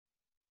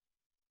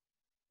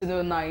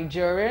Hello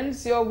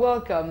Nigerians, you're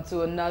welcome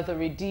to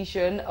another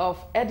edition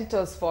of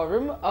Editors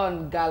Forum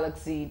on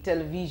Galaxy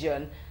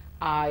Television.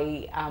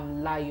 I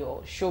am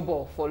Layo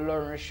Shobo for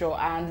Lauren Shaw,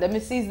 and let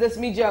me seize this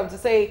medium to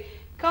say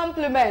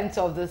compliment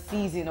of the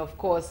season. Of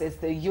course, it's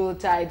the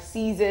Yuletide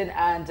season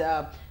and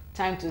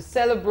time to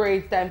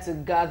celebrate, time to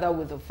gather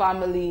with the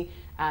family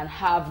and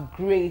have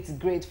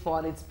great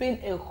fun. It's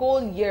been a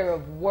whole year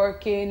of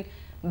working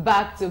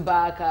back to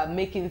back,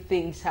 making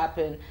things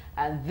happen,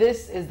 and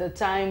this is the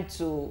time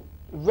to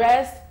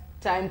rest,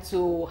 time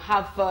to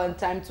have fun,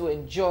 time to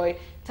enjoy,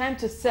 time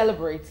to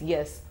celebrate,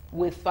 yes,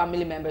 with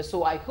family members.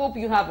 So I hope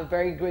you have a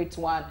very great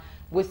one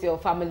with your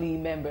family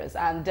members,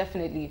 and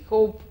definitely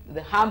hope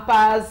the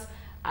hampers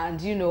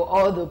and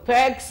all the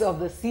perks of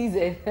the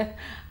season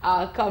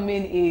are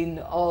coming in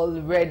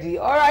already.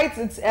 All right,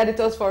 it's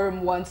Editors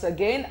Forum once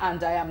again,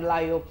 and I am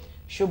Layo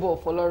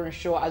Shobo for Lauren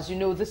Shaw. As you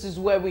know, this is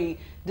where we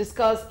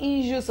discuss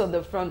issues on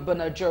the front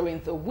burner during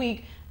the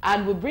week,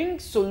 and we bring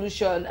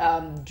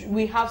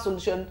we have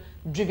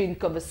solution-driven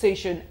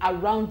conversation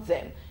around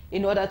them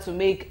in order to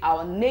make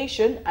our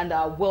nation and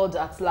our world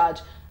at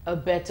large a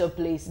better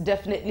place.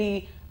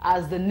 Definitely,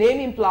 as the name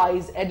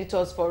implies,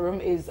 Editors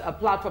Forum is a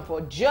platform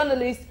for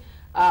journalists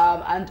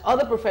and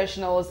other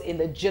professionals in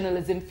the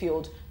journalism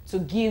field to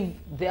give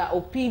their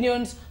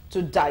opinions,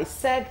 to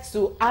dissect,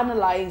 to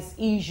analyze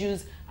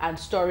issues and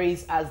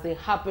stories as they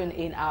happen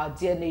in our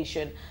dear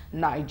nation,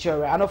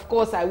 Nigeria. And of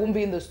course, I won't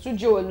be in the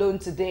studio alone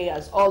today.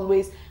 As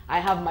always, I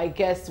have my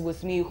guests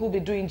with me who'll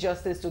be doing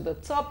justice to the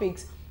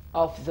topics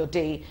of the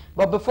day.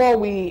 But before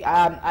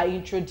I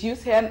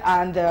introduce him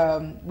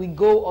and we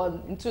go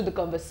on into the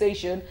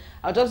conversation,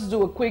 I'll just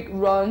do a quick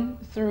run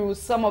through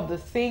some of the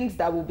things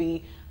that will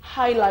be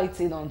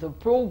highlighting on the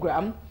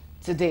program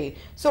today.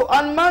 So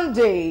on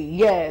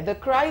Monday, the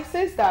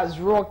crisis that's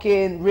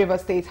rocking Rivers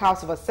State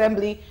House of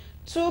Assembly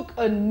took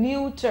a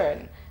new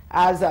turn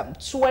as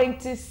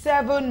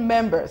 27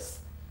 members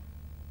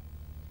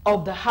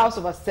of the House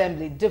of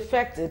Assembly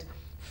defected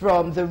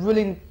from the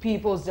ruling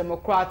People's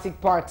Democratic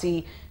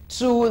Party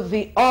to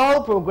the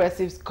All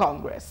Progressives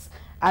Congress.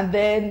 And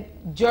then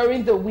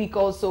during the week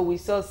also, we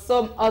saw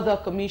some other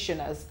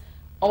commissioners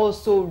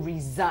also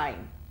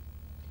resign.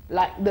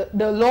 Like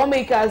the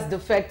lawmakers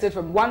defected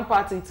from one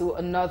party to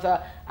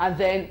another, and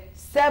then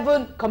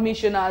 7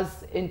 commissioners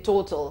in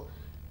total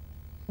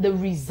they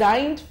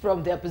resigned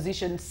from their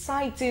position,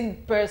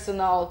 citing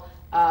personal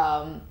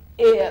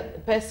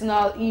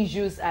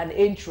issues and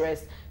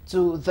interests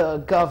to the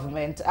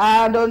government.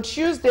 And on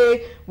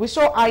Tuesday, we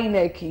saw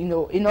INEC,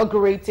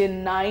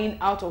 inaugurating 9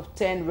 out of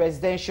 10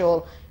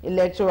 residential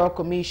electoral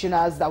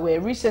commissioners that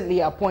were recently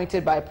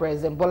appointed by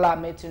President Bola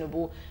Ahmed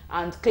Tinubu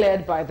and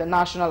cleared by the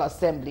National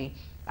Assembly.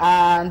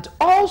 And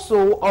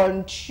also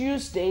on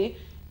Tuesday,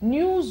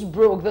 news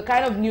broke, the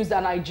kind of news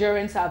that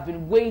Nigerians have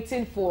been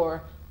waiting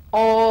for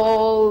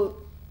all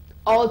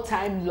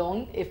time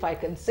long, if I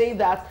can say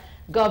that.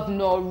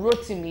 Governor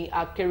Rotimi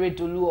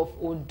Akeredolu of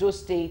Ondo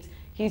State,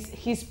 his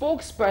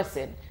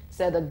spokesperson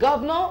said the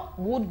governor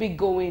would be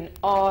going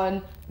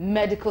on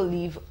medical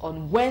leave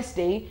on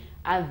Wednesday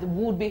and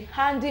would be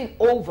handing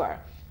over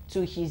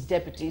to his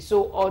deputy.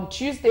 So on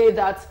Tuesday,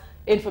 that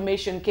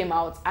information came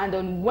out, and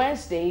on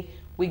Wednesday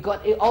we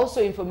got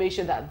also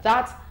information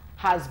that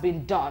has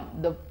been done.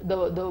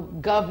 The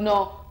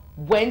governor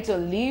went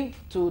on leave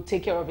to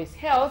take care of his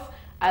health,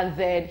 and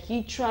then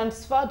he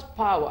transferred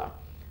power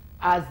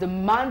as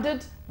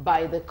demanded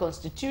by the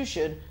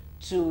Constitution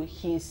to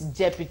his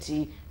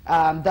deputy,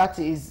 that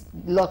is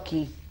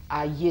Lucky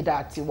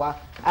Ayedatiwa.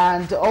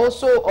 And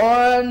also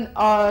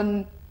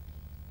on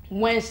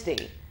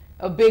Wednesday,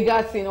 a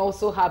bigger thing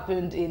also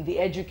happened in the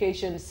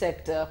education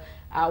sector,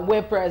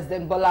 where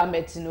President Bola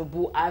Ahmed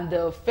Tinubu and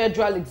the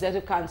Federal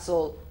Executive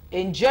Council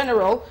in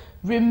general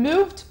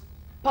removed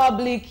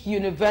public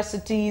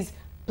universities,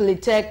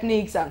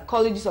 polytechnics, and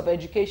colleges of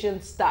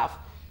education staff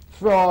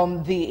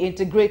from the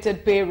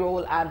Integrated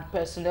Payroll and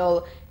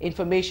Personnel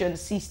Information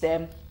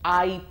System,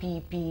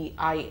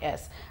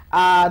 IPPIS.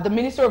 The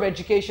Minister of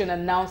Education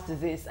announced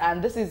this,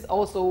 and this is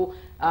also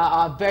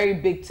a very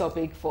big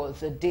topic for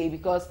the day,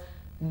 because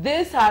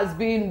this has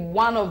been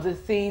one of the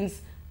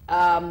things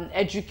one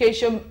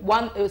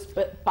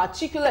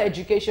particular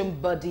education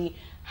body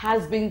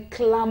has been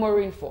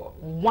clamoring for,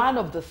 one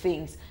of the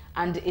things,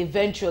 and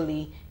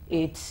eventually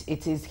it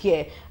is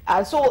here.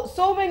 And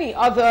so many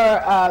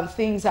other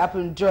things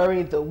happened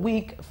during the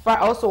week,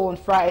 also on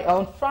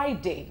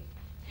Friday.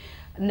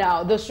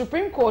 Now, the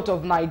Supreme Court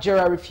of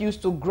Nigeria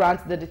refused to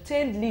grant the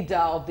detained leader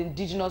of the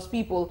indigenous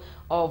people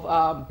of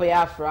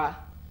Biafra,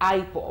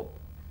 IPOB,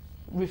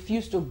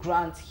 refused to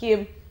grant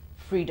him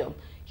freedom.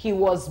 He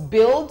was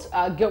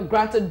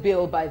granted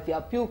bail by the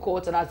appeal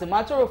court, and as a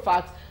matter of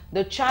fact,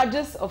 the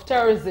charges of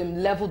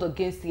terrorism leveled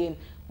against him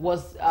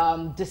was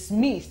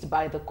dismissed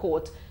by the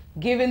court,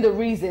 given the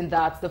reason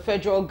that the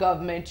federal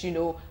government,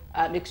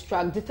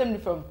 extradited him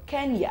from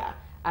Kenya,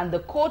 and the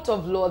court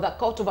of law, the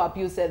court of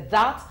appeal, said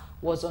that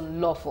was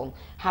unlawful.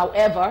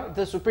 However,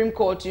 the Supreme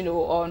Court,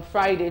 on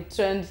Friday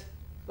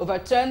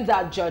overturned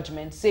that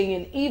judgment,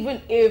 saying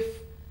even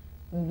if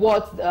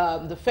what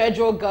the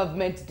federal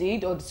government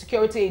did or the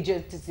security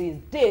agencies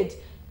did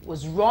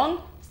was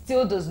wrong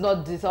still does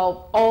not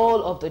dissolve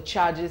all of the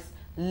charges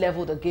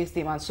leveled against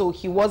him. And so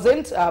he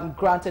wasn't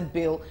granted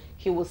bail.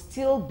 He will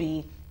still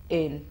be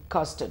in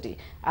custody.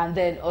 And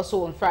then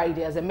also on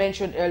Friday, as I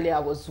mentioned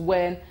earlier, was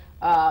when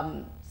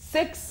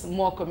 6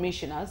 more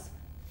commissioners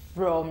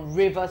from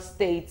Rivers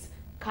State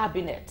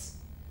cabinet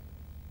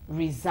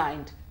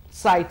resigned,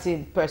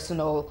 citing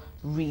personal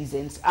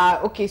reasons.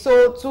 Okay,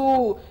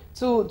 so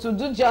to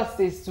do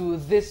justice to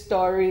these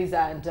stories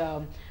and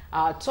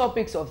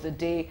topics of the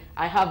day,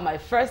 I have my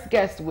first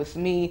guest with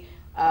me,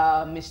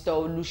 Mr.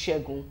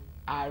 Olusegun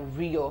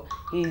Ario.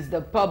 He's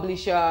the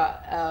publisher,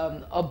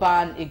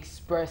 Urban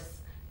Express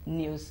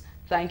News.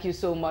 Thank you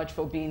so much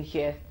for being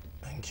here.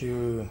 Thank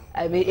you.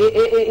 I mean,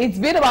 it's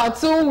been about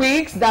 2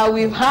 weeks that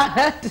we've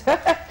had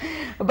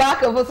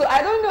back and forth. So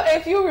I don't know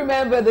if you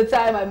remember the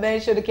time I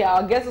mentioned, okay,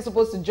 our guest was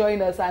supposed to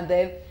join us and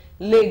then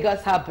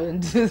Lagos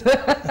happened.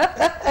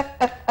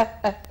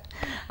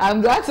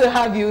 I'm glad to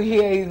have you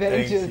here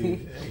eventually.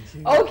 Thank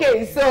you.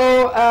 Okay,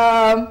 so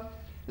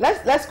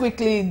let's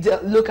quickly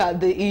look at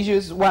the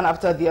issues one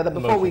after the other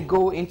before we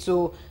go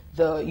into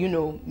the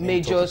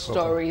major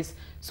stories.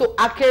 So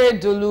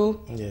Akeredolu,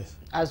 yes,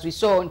 as we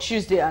saw on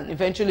Tuesday and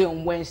eventually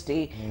on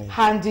Wednesday,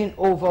 handing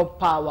over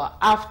power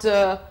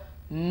after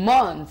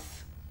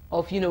months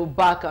of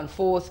back and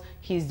forth,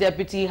 his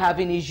deputy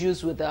having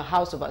issues with the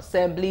House of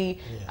Assembly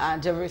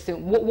and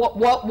everything.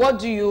 What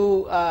do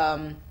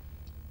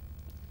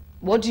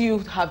you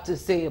have to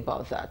say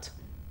about that?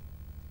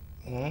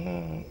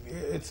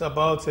 It's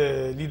about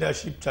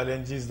leadership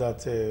challenges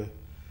that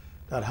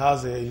that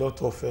has a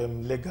lot of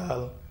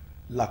legal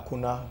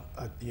lacuna,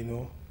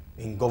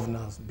 in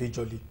governance,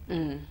 majorly,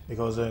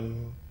 because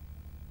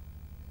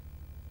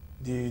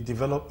the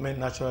development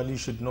naturally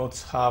should not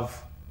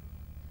have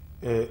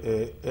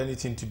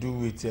anything to do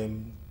with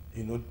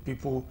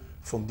people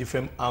from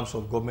different arms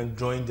of government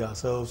drawing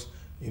themselves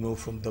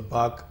from the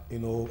back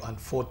and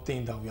forth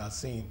thing that we are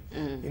seeing.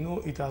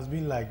 It has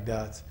been like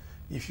that.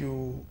 If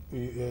you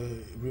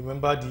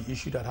remember the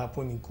issue that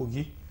happened in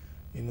Kogi,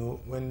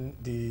 when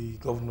the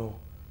governor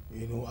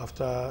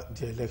after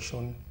the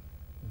election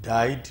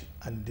died,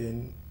 and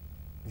then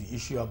the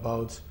issue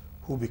about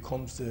who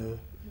becomes the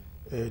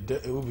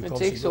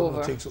takes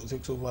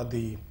over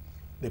the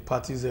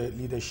party's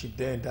leadership,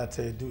 then that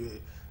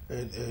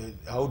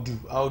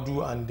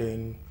Audu and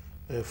then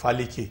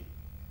Falike,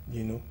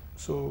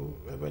 So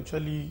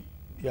eventually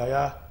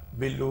Yaya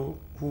Bello,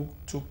 who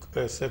took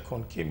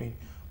second, came in.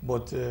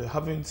 But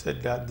having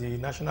said that, the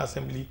National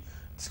Assembly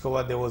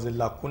discovered there was a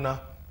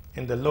lacuna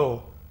in the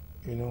law,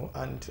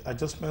 and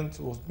adjustment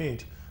was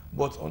made.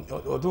 But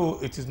although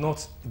it is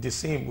not the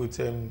same with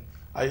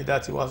Aida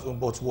Tiwa's own,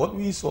 but what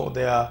we saw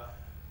there,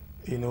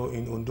 in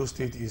Ondo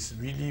State is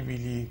really,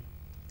 really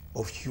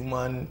of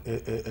human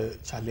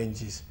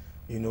challenges.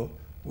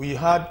 We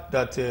heard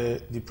that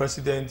the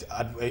president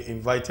had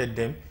invited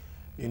them,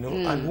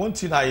 and one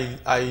thing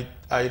I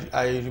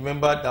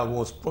remember that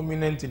was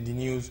prominent in the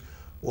news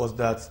was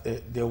that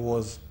there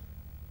was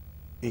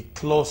a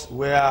clause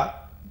where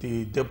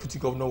the deputy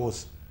governor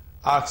was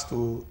asked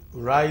to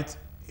write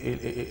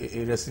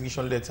a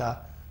resignation letter,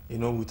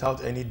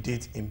 without any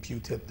date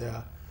imputed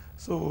there.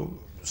 So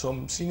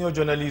some senior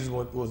journalists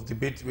were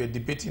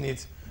debating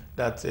it,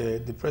 that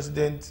the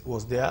president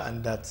was there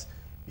and that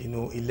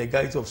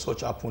illegality of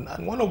such happened.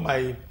 And one of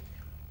my,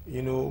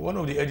 one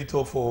of the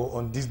editors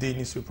on This Day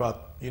newspaper,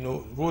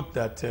 wrote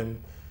that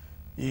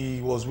he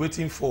was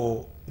waiting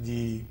for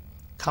the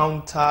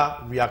counter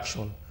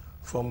reaction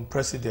from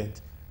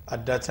president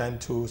at that time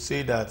to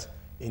say that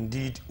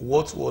indeed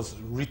what was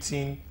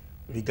written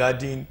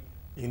regarding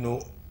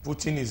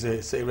putting his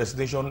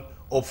resignation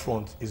up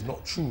front is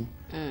not true,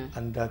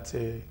 and that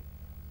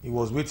he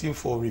was waiting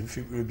for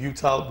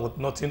rebuttal, but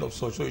nothing of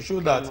such. So it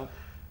showed that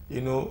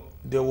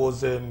there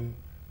was a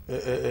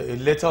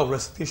letter of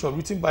resignation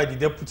written by the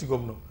deputy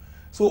governor.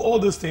 So all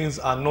those things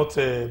are not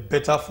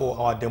better for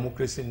our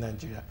democracy in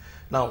Nigeria.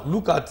 Now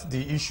look at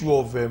the issue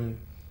of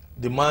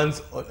the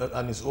man's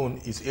on his own,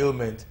 his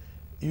ailment.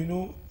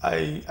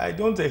 I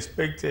don't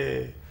expect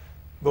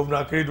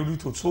Governor Akeredolu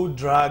to so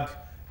drag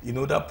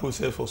that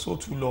process for so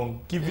too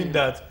long, given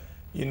that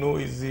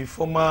he's the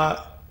former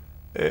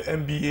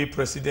MBA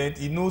president.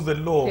 He knows the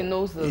law. He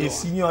knows the law. A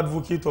senior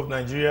advocate of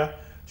Nigeria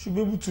should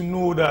be able to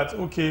know that,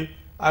 okay,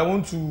 I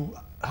want to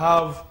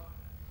have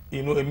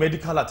a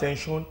medical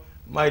attention.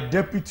 My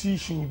deputy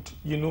should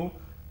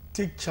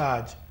take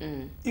charge.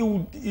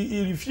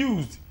 He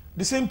refused.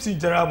 The same thing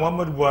General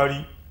Muhammad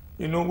Buhari,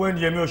 when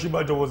Yemi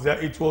Oshibajo was there,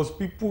 it was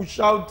people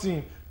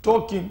shouting,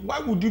 talking. Why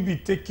would you be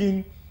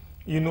taking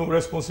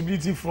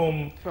responsibility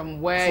from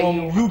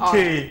UK,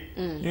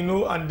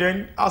 and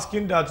then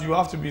asking that you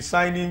have to be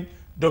signing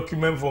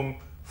document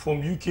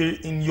from UK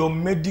in your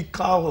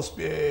medical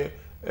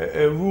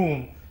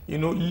room?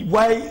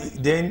 Why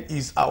then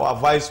is our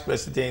vice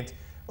president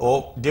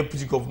or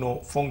deputy governor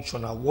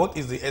functional? What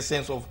is the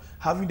essence of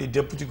having a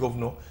deputy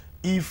governor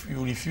if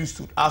you refuse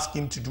to ask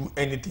him to do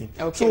anything?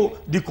 Okay. So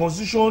the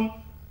constitution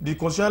the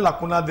constitutional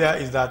lacuna there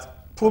is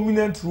that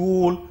prominent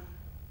role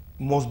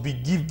must be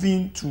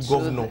given to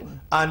governor,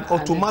 and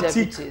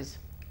automatic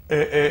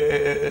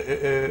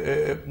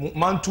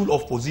mantle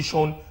of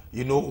position,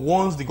 you know,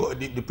 once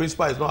the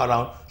principal is not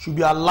around, should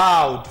be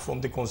allowed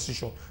from the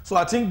constitution. So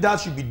I think that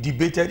should be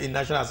debated in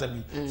National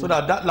Assembly, so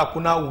that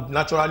lacuna would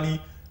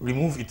naturally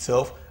remove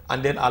itself,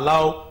 and then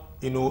allow,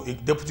 you know, a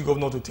deputy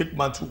governor to take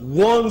mantle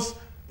once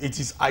it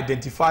is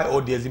identified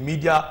or there's a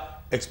media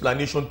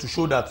explanation to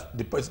show that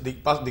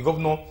the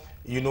governor,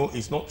 you know,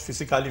 is not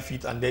physically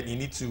fit, and then he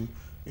needs to,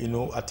 you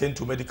know, attend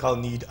to medical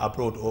need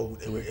abroad or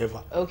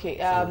wherever. Okay,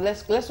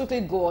 let's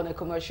quickly go on a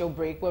commercial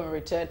break. When we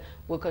return,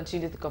 we'll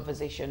continue the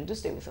conversation. Do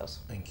stay with us.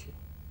 Thank you.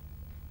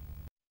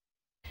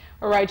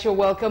 All right, you're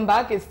welcome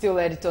back. It's still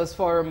Editors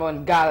Forum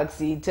on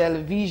Galaxy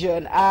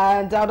Television,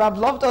 and I'd have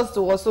loved us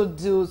to also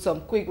do some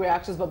quick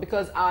reactions, but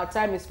because our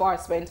time is far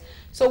spent,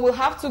 so we'll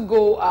have to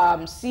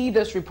go see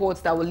this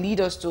report that will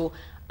lead us to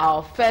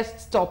our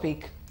first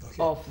topic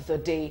of the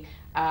day.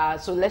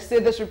 So let's see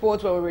this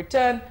report. When we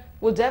return,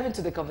 we'll delve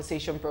into the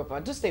conversation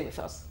proper. Do stay with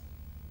us.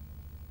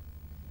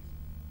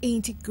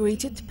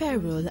 Integrated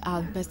Payroll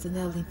and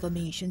Personnel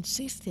Information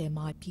System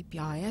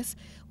 (IPPIS)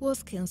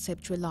 was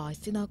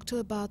conceptualized in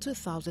October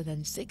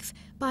 2006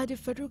 by the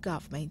federal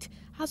government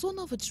as one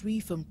of its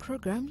reform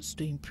programs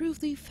to improve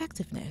the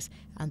effectiveness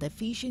and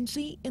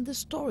efficiency in the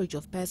storage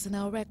of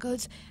personnel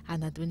records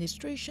and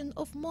administration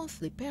of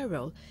monthly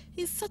payroll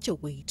in such a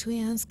way to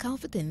enhance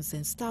confidence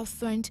in staff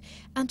strength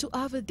and to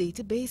have a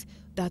database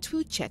that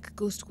will check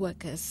ghost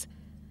workers.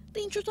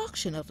 The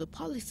introduction of the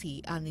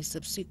policy and its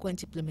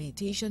subsequent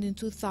implementation in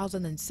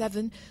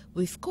 2007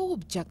 with core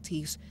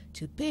objectives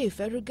to pay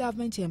federal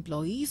government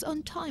employees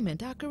on time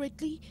and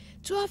accurately,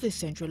 to have a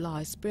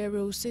centralized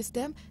payroll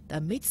system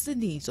that meets the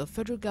needs of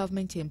federal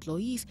government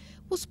employees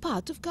was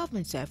part of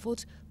government's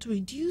effort to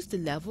reduce the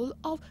level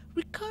of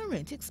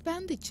recurrent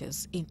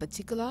expenditures, in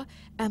particular,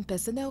 and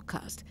personnel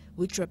cost,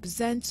 which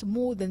represents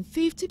more than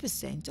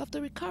 50% of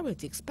the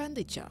recurrent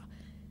expenditure.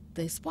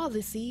 This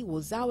policy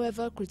was,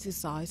 however,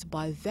 criticized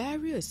by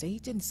various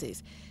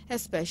agencies,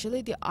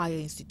 especially the higher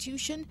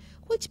institution,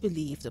 which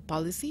believed the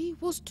policy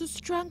was to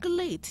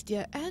strangulate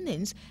their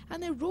earnings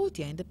and erode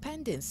their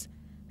independence.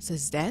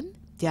 Since then,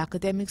 the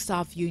Academic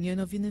Staff Union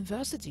of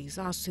Universities,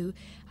 ASU,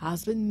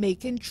 has been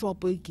making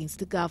trouble against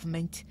the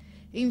government.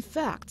 In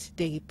fact,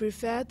 they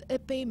preferred a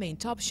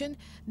payment option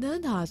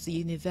known as the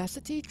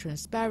University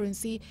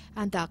Transparency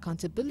and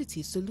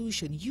Accountability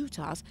Solution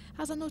 (UTAS)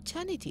 as an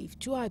alternative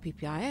to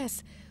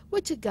IPPIS,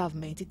 which the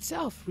government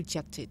itself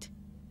rejected.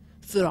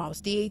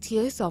 Throughout the 8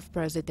 years of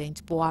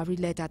President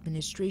Buhari-led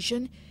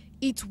administration,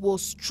 it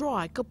was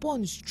strike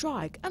upon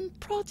strike and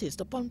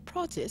protest upon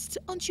protest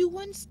until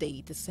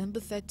Wednesday, December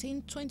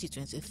 13,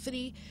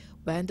 2023,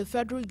 when the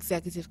Federal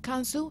Executive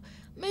Council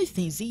made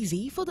things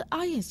easy for the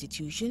higher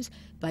institutions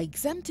by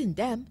exempting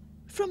them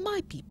from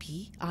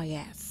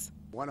IPPIS.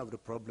 One of the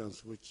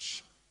problems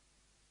which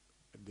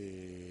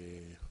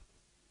the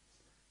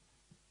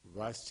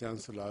vice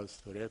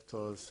chancellors,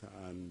 rectors,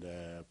 and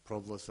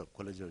provosts of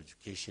College of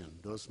Education,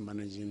 those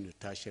managing the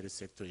tertiary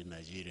sector in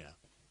Nigeria,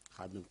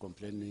 have been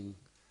complaining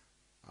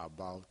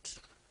about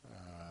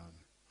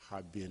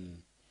have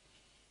been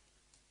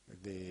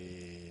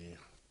the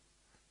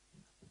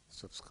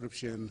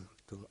subscription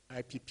to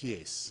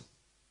IPPS.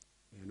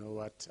 You know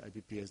what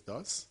IPPS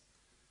does?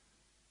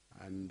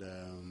 And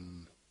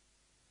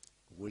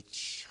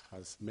which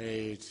has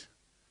made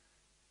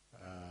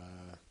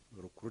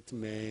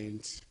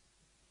recruitment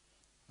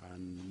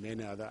and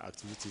many other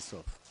activities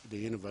of the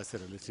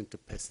university relating to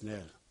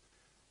personnel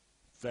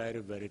very,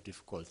 very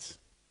difficult.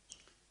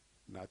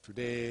 Now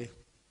today,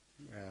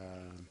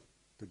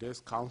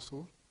 today's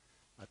council,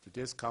 it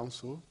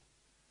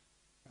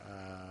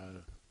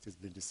has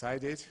been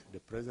decided, the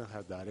president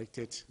has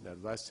directed that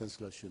vice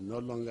chancellor should no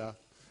longer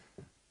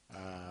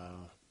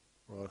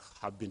or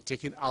have been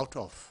taken out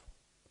of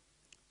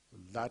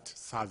that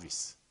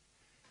service.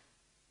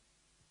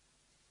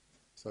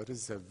 So this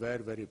is a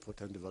very, very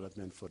important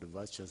development for the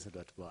vice chancellor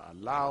that will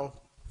allow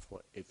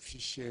for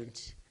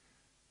efficient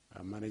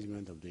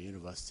management of the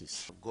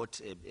universities.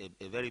 Got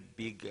a very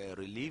big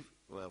relief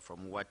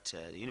from what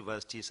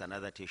universities and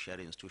other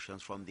tertiary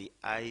institutions from the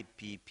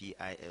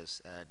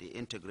IPPIS, the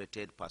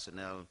Integrated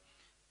Personnel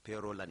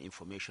Payroll and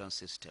Information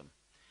System.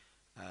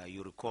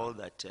 You recall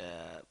that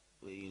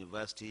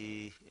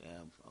university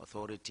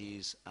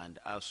authorities and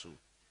ASU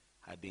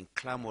have been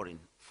clamoring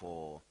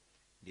for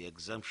the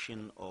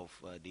exemption of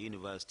the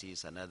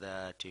universities and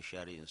other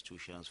tertiary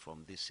institutions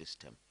from this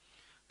system.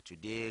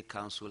 Today,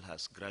 Council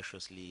has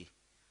graciously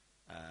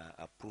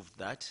approved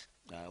that.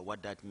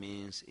 What that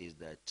means is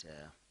that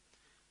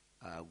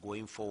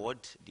going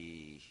forward,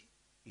 the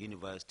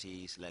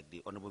universities, like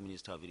the Honorable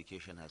Minister of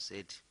Education has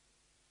said,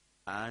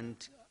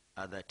 and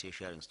other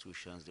tertiary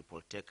institutions, the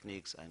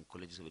polytechnics and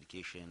colleges of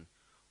education,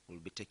 will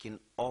be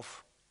taken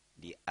off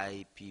the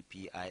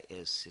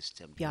IPPIS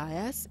system.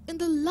 PIS, in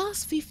the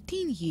last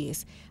 15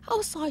 years,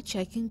 outside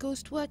checking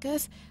ghost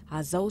workers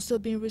has also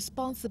been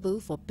responsible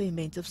for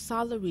payment of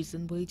salaries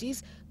and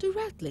wages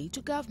directly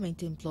to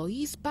government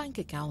employees' bank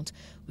account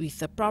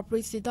with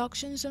appropriate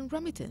deductions and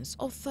remittance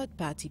of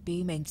third-party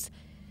payments.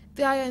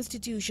 The higher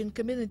institution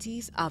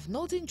communities have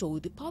not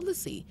enjoyed the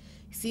policy,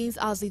 since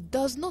as it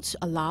does not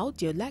allow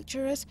their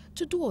lecturers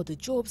to do other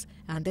jobs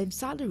and earn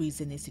salaries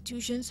in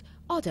institutions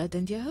other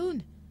than their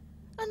own.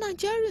 And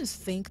Nigerians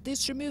think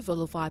this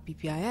removal of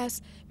IPPIS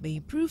may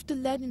improve the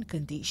learning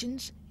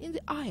conditions in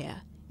the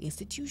higher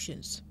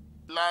institutions.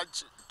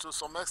 Large, to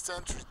some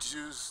extent,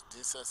 reduce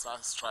this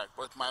SSI strike,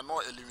 but it might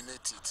not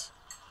eliminate it.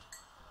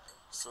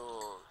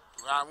 So,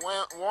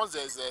 once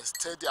there is a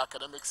steady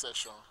academic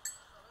session,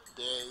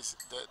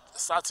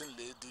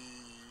 certainly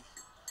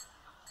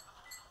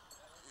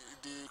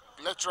the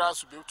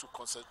lecturers will be able to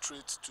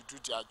concentrate to do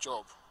their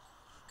job.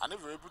 And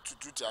if we're able to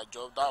do their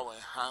job, that will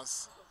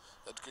enhance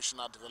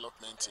educational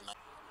development in.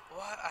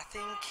 Well, I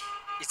think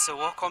it's a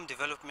welcome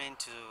development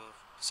to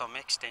some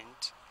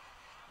extent,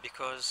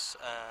 because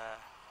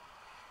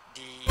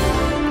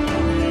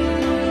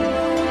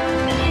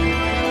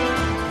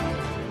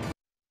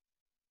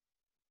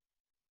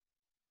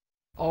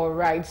All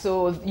right,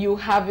 so you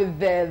have it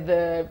there,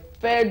 the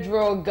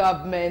federal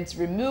government's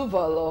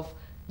removal of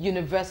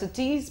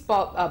universities,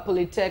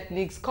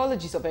 polytechnics,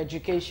 colleges of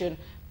education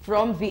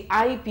from the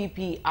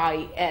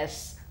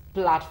IPPIS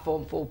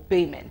platform for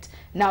payment.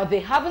 Now, they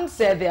haven't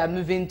said they are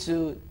moving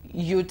to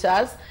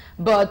UTAS,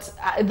 but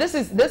I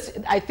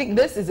think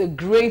this is a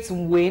great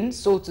win,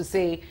 so to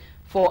say,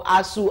 for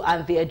ASU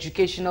and the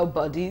educational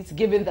bodies,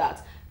 given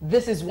that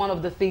this is one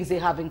of the things they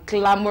have been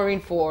clamoring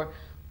for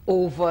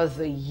over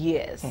the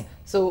years.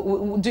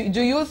 So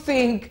do you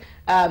think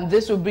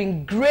this will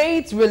bring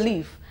great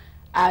relief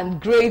and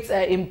great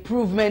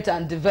improvement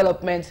and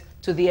development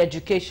to the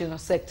educational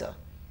sector?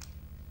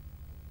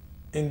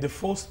 In the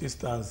first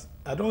instance,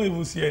 I don't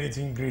even see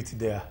anything great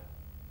there.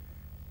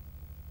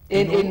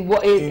 In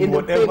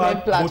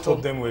whatever both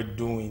of them were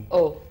doing.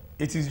 Oh.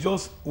 It is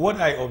just, what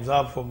I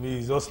observe for me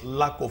is just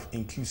lack of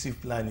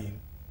inclusive planning.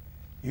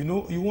 You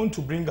know, you want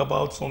to bring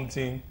about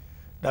something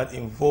that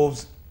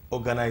involves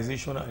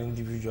organization and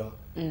individual.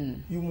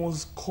 You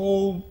must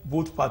call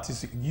both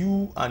parties,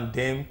 you and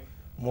them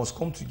must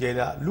come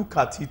together, look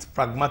at it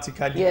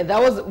pragmatically. Yeah, that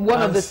was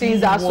one of the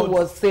things ASU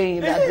was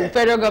saying, that the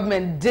federal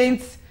government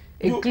didn't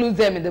include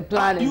them in the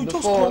planning. You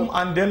just come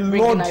and then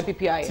lord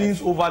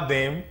things over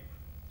them,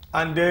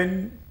 and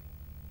then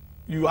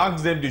you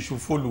ask them they should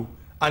follow.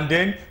 And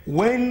then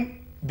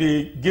when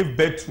they gave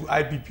birth to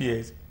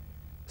IPPS,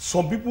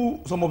 some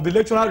of the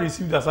lecturers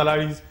received their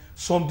salaries,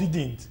 some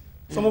didn't.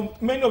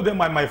 Many of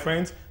them are my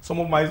friends, some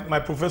of my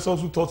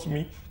professors who taught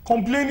me,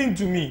 complaining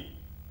to me.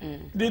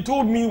 They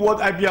told me what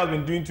IP has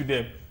been doing to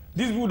them.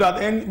 These people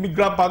that earn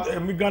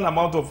migrant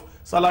amount of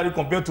salary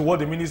compared to what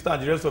the minister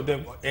and the rest of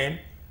them earn,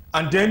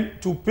 and then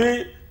to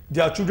pay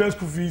their children's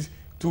school fees,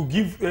 to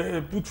give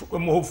put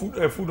more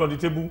food on the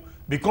table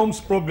becomes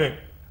problem.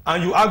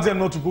 And you ask them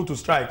not to go to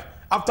strike.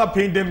 After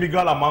paying them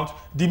migrant amount,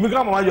 the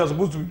migrant amount you are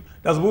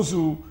supposed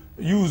to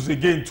use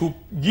again to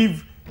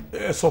give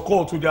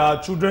support to their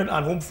children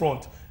and home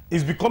front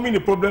is becoming a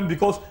problem,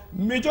 because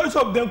majority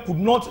of them could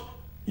not,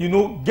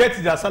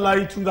 get their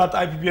salary through that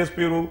IPPS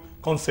payroll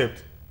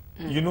concept.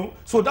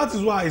 So that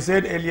is why I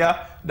said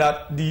earlier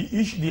that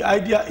the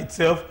idea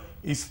itself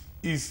is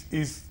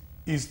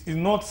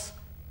not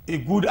a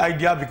good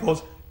idea,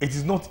 because it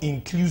is not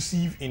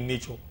inclusive in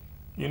nature.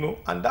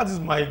 And that is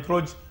my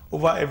grudge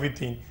over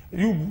everything.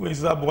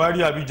 Mr.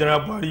 Buhari, General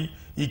Buhari,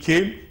 he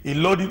came, he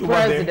loaded over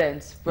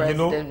them.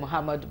 President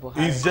Muhammad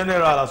Buhari. He's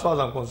general, as far as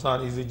I'm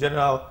concerned. He's the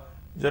General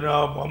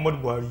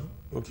Muhammad Buhari,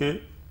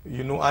 okay?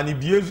 And he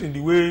behaves in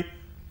the way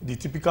the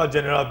typical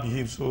general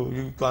behaves. So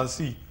you can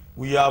see,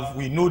 we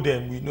know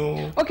them, we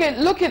know. Okay,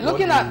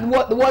 looking at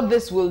what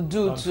this will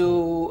do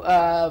to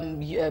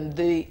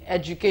the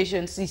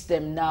education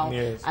system now,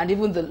 yes, and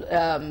even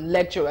the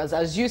lecturers,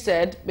 as you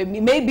said,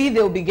 maybe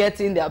they'll be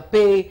getting their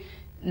pay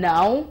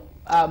now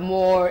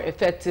more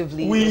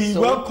effectively.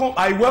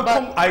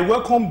 I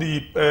welcome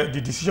the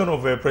decision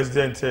of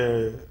President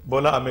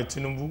Bola Ahmed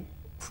Tinubu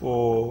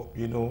for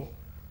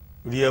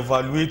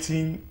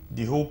reevaluating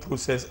the whole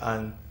process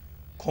and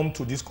come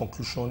to this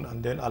conclusion,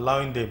 and then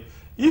allowing them.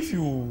 If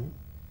you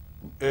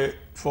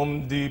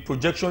from the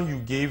projection you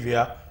gave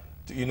here,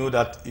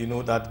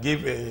 that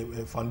gave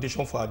a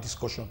foundation for our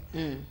discussion.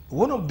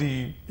 One of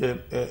the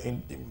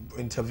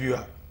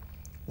interviewer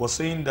was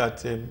saying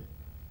that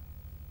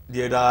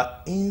there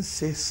are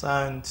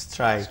incessant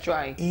strikes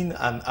in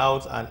and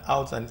out and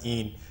out and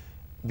in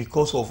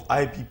because of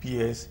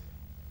IPPS,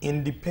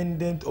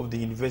 independent of the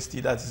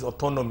university, that is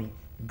autonomy,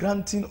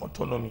 granting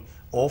autonomy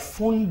or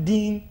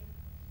funding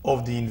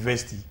of the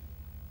university.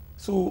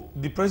 So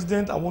the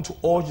president, I want to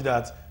urge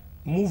that,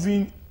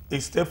 moving a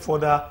step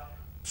further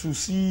to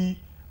see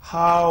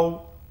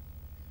how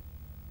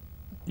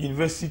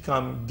university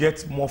can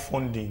get more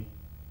funding,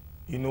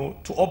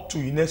 to up to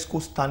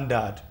UNESCO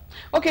standard.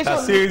 Okay,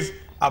 that says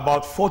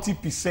about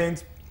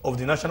 40% of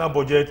the national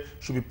budget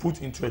should be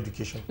put into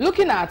education.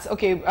 Looking at,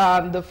 okay,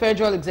 the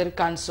Federal Executive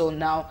Council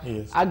now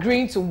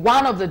agreeing to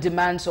one of the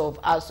demands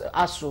of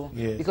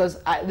ASU, because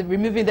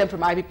removing them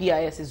from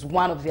IPPIS is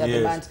one of their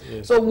demands.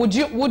 So would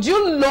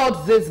you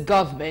laud this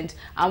government,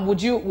 and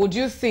would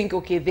you think,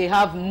 okay, they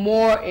have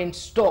more in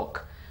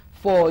stock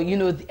for, you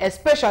know,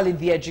 especially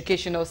the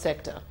educational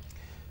sector?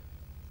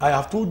 I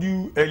have told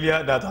you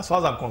earlier that as far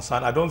as I'm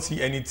concerned, I don't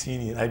see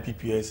anything in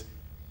IPPS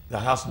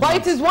that has to but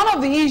it is one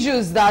of the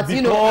issues that,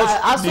 you know,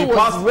 ASU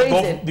was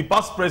raising. The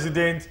past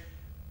president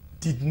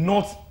did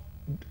not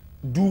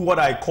do what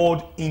I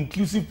called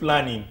inclusive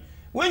planning.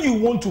 When you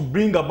want to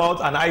bring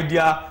about an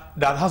idea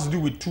that has to do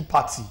with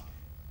two-party,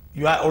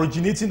 you are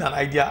originating an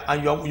idea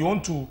and you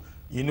want to,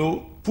 you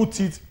know, put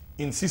it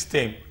in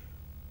system,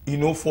 you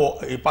know, for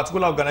a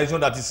particular organization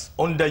that is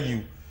under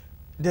you.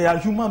 They are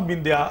human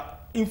beings.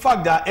 In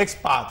fact, they are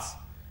experts.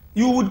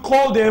 You would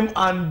call them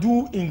and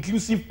do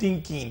inclusive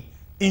thinking,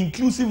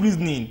 inclusive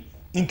reasoning,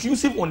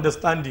 inclusive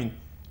understanding,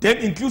 then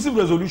inclusive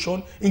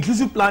resolution,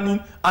 inclusive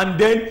planning, and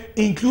then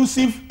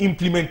inclusive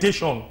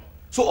implementation.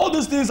 So all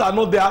these things are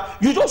not there.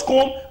 You just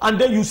come and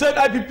then you said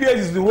IPPS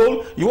is the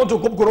role, you want to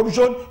curb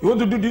corruption, you want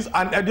to do this,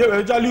 and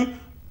eventually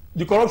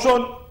the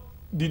corruption,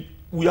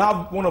 we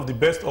have one of the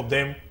best of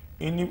them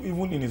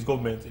even in his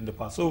government in the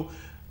past. So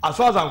as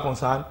far as I'm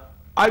concerned,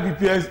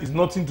 IPPS is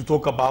nothing to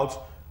talk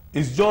about.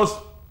 It's just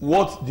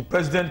what the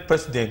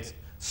president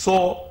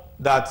saw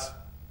that,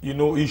 you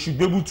know, he should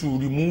be able to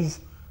remove,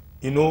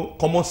 you know,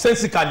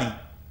 commonsensically.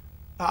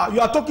 You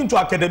are talking to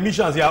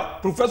academicians here,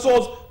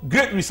 professors,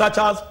 great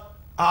researchers.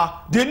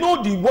 They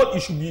know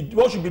what should be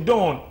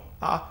done.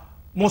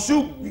 They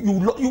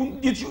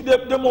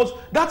must.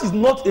 That is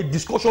not a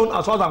discussion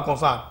as far as I'm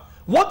concerned.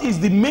 What is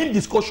the main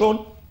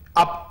discussion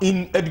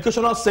in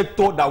educational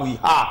sector that we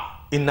have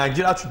in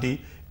Nigeria today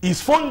is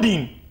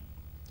funding.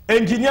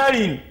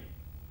 Engineering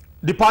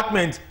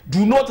departments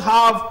do not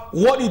have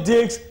what it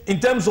takes in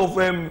terms of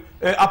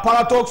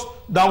apparatus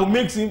that will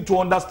make him to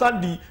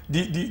understand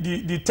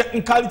the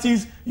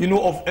technicalities, you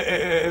know, of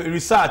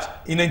research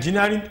in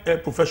engineering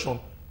profession.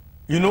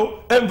 You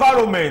know,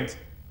 environment,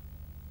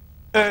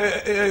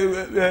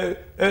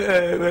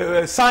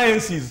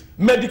 sciences,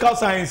 medical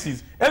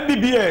sciences,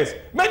 MBBS.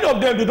 Many of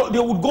them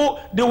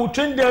they would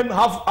train them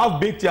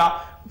half baked here.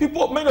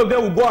 Many of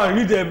them will go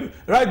and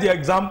write the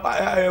exam.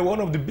 One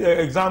of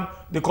the exam,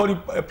 they call it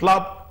a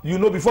PLAB. You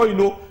know, before you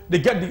know, they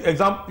get the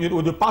exam, you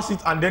know, they pass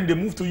it, and then they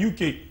move to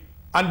UK,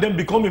 and then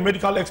become a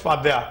medical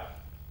expert there.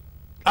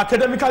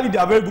 Academically, they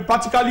are very good.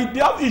 Practically,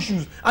 they have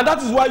issues, and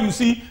that is why you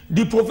see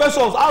the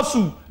professors,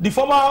 ASU, the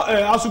former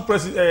ASU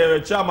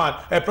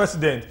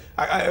president,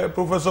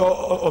 Professor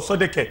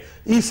Osodeke,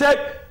 he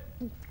said,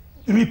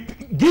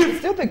 "Give."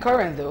 Still the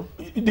current though.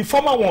 The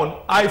former one,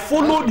 I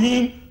followed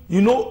him,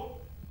 you know,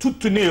 tooth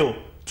to nail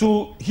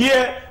to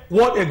hear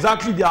what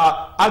exactly they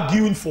are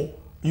arguing for.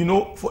 You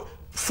know,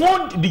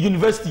 fund the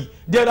university.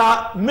 There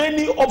are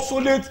many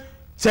obsolete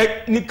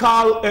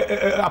technical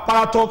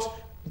apparatus,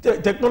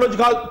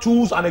 technological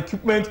tools and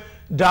equipment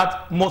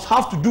that must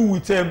have to do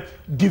with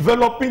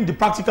developing the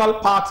practical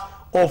part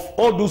of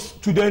all those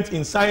students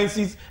in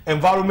sciences,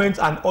 environment,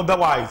 and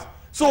otherwise.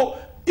 So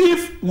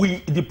if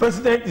the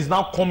president is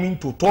now coming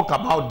to talk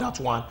about that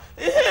one,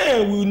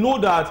 we know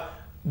that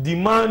the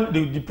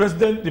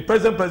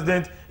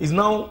president is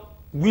now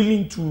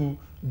willing to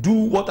do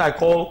what I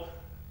call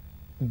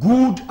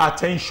good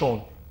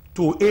attention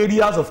to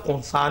areas of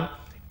concern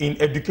in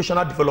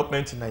educational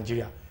development in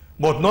Nigeria,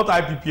 but not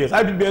IPPS.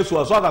 IPPS,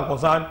 as far as I'm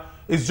concerned,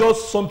 is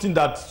just something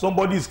that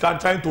somebody is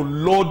trying to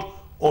load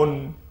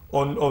on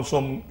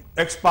some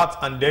experts,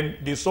 and then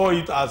they saw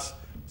it as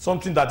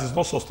something that is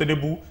not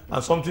sustainable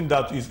and something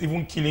that is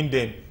even killing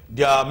them.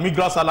 Their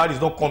migrant salary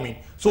is not coming.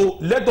 So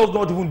let us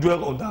not even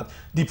dwell on that.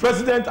 The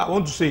president, I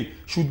want to say,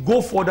 should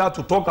go further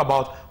to talk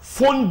about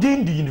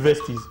funding the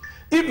universities.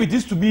 If it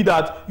is to be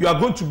that you are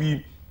going to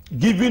be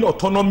giving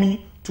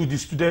autonomy to the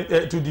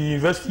student, to the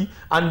university,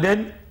 and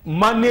then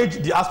manage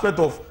the aspect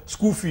of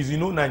school fees, you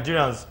know,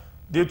 Nigerians,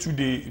 day to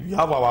day, we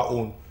have our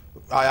own.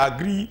 I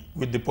agree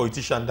with the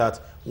politician that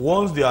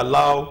once they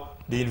allow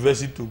the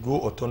university to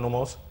go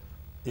autonomous,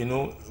 you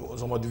know,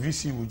 some of the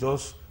VC will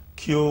just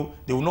kill,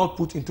 they will not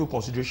put into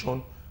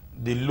consideration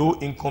the low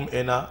income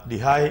earner, the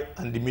high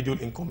and the middle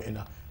income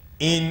earner.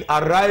 In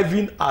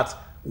arriving at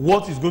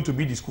what is going to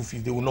be the school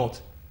fees, they will not.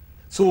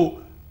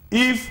 So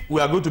if we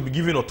are going to be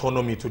giving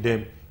autonomy to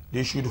them,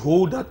 they should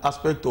hold that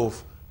aspect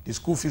of the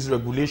school fees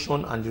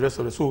regulation and the rest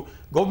of it. So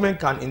government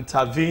can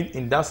intervene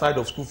in that side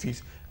of school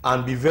fees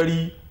and be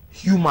very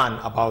human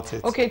about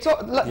it. Okay,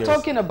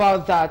 talking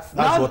about that,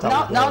 now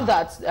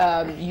that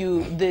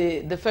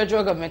the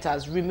federal government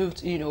has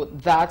removed, you know,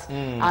 that,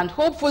 and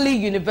hopefully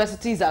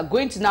universities are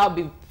going to now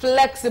be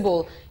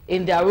flexible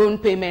in their own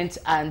payment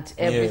and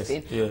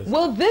everything. Yes.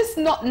 Will this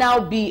not now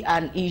be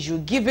an issue,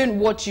 given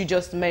what you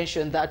just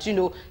mentioned, that, you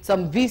know,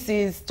 some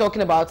VCs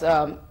talking about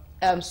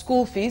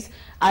school fees,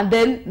 and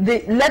then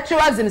the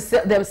lecturers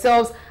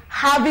themselves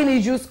having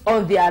issues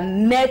on their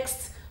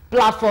next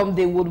platform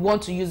they would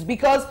want to use?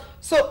 Because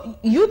So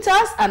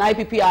UTAS and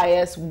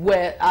IPPIS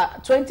were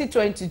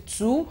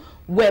 2022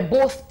 were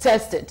both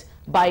tested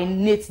by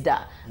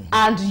NITDA,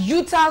 and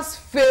UTAS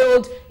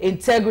failed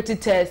integrity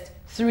test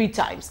 3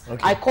 times,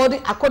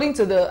 according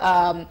to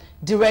the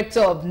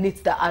director of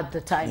NITDA at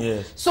the time.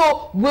 Yes.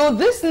 So will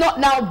this not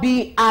now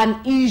be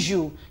an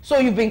issue? So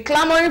you've been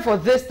clamoring for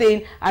this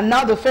thing, and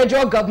now the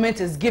federal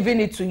government is giving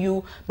it to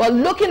you. But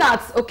looking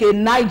at, okay,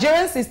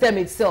 Nigerian system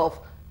itself,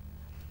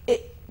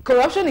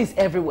 corruption is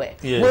everywhere.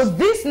 Yes. Will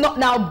this not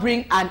now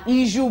bring an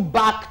issue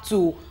back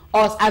to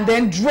us and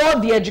then draw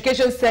the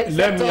education sector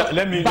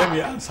let me back?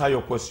 answer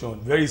your question.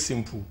 Very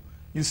simple.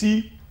 You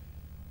see,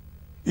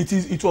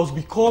 it was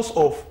because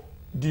of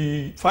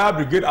the fire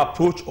brigade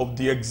approach of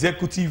the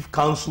executive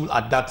council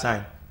at that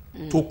time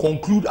to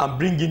conclude and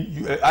bring in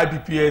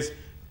IPPS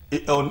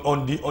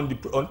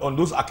on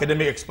those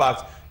academic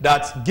experts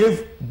that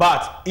gave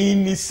birth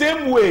in the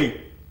same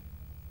way.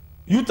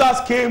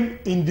 UTAS came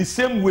in the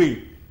same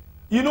way.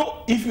 You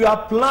know, if you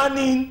are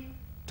planning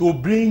to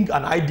bring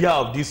an idea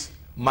of this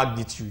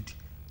magnitude,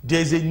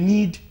 there's a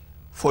need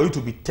for you to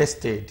be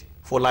tested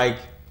for like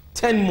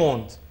 10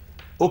 months.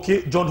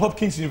 Okay, Johns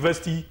Hopkins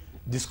University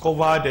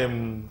discovered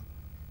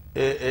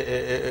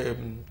they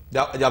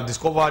have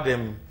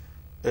discovered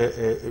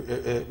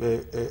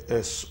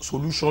a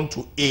solution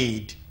to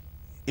aid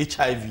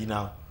HIV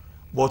now,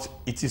 but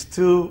it is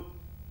still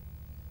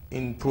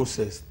in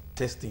process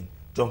testing.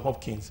 Johns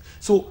Hopkins.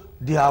 So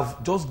they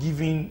have just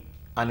given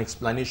an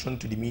explanation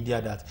to the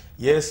media that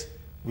yes,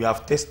 we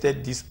have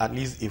tested this, at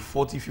least a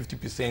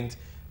 40-50%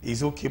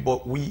 is okay,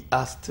 but we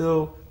are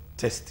still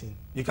testing.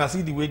 You can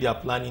see the way they are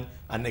planning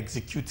and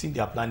executing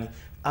their planning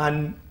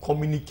and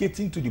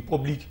communicating to the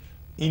public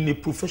in a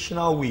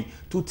professional way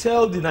to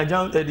tell the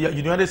Nigerian, the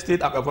United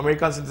States of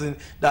American citizens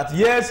that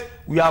yes,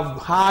 we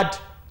have had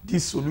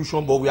this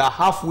solution, but we are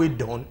halfway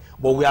done,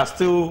 but we are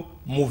still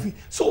moving.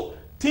 So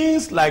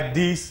things like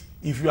this,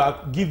 if you are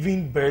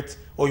giving birth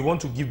or you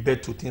want to give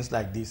birth to things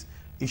like this,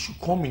 it should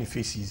come in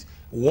phases.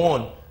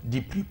 One,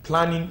 the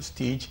pre-planning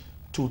stage,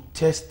 to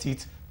test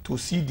it, to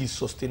see the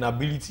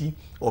sustainability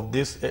of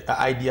this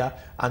idea,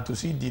 and to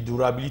see the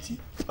durability,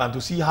 and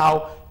to see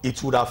how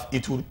it would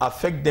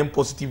affect them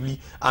positively,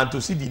 and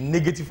to see the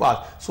negative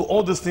part. So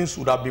all those things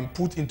would have been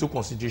put into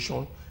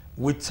consideration.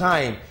 With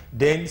time,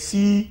 then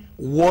see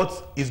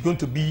what is going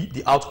to be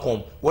the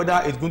outcome,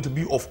 whether it's going to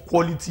be of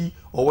quality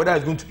or whether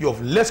it's going to be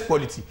of less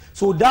quality.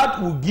 So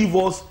that will give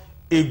us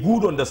a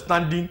good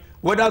understanding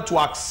whether to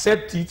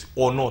accept it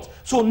or not.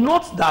 So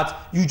not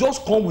that you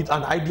just come with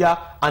an idea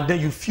and then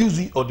you fuse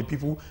it on the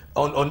people,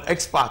 on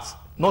experts,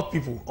 not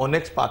people, on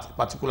experts,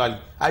 particularly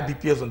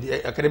IBPS, on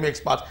the academic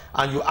experts,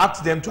 and you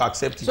ask them to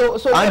accept it.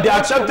 And they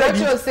accepted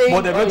it,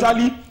 but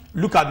eventually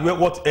look at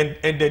what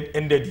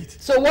ended it.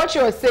 So what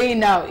you're saying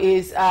now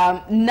is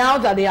now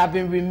that they have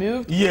been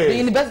removed,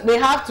 yes, they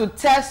have to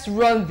test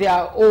run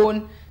their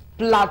own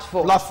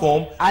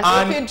platform,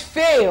 and if it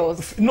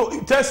fails,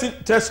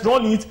 test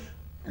run it,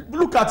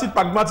 look at it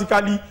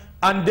pragmatically,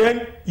 and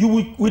then you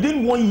will,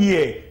 within 1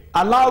 year,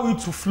 allow it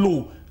to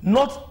flow,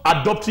 not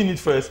adopting it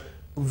first.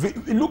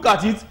 Look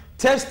at it,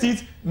 test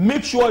it,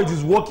 make sure it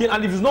is working,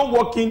 and if it's not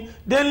working,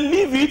 then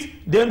leave it,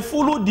 then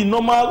follow the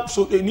normal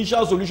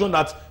initial solution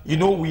that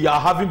we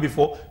are having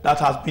before, that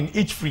has been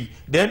itch-free.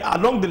 Then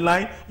along the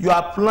line, you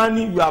are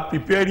planning, you are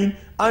preparing,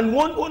 and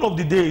one of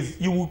the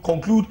days you will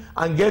conclude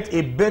and get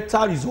a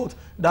better result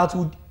that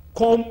would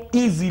come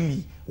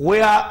easily,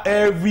 where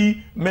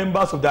every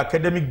members of the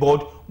academic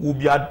board will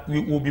be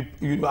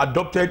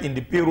adopted in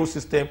the payroll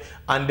system,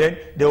 and then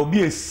there will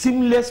be a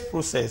seamless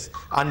process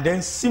and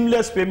then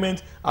seamless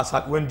payment as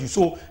at when due.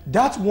 So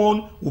that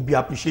one will be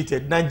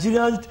appreciated.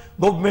 Nigerian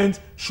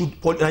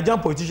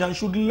politicians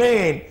should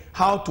learn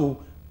how to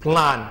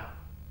plan,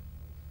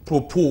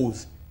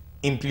 propose,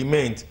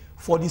 implement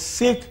for the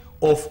sake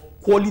of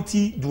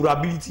quality,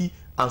 durability,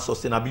 and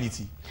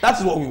sustainability.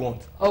 That's what we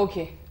want.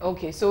 Okay.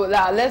 So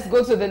let's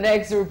go to the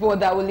next report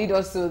that will lead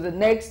us to the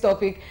next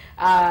topic,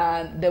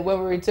 and then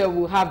when we return,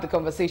 we'll have the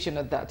conversation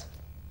of that.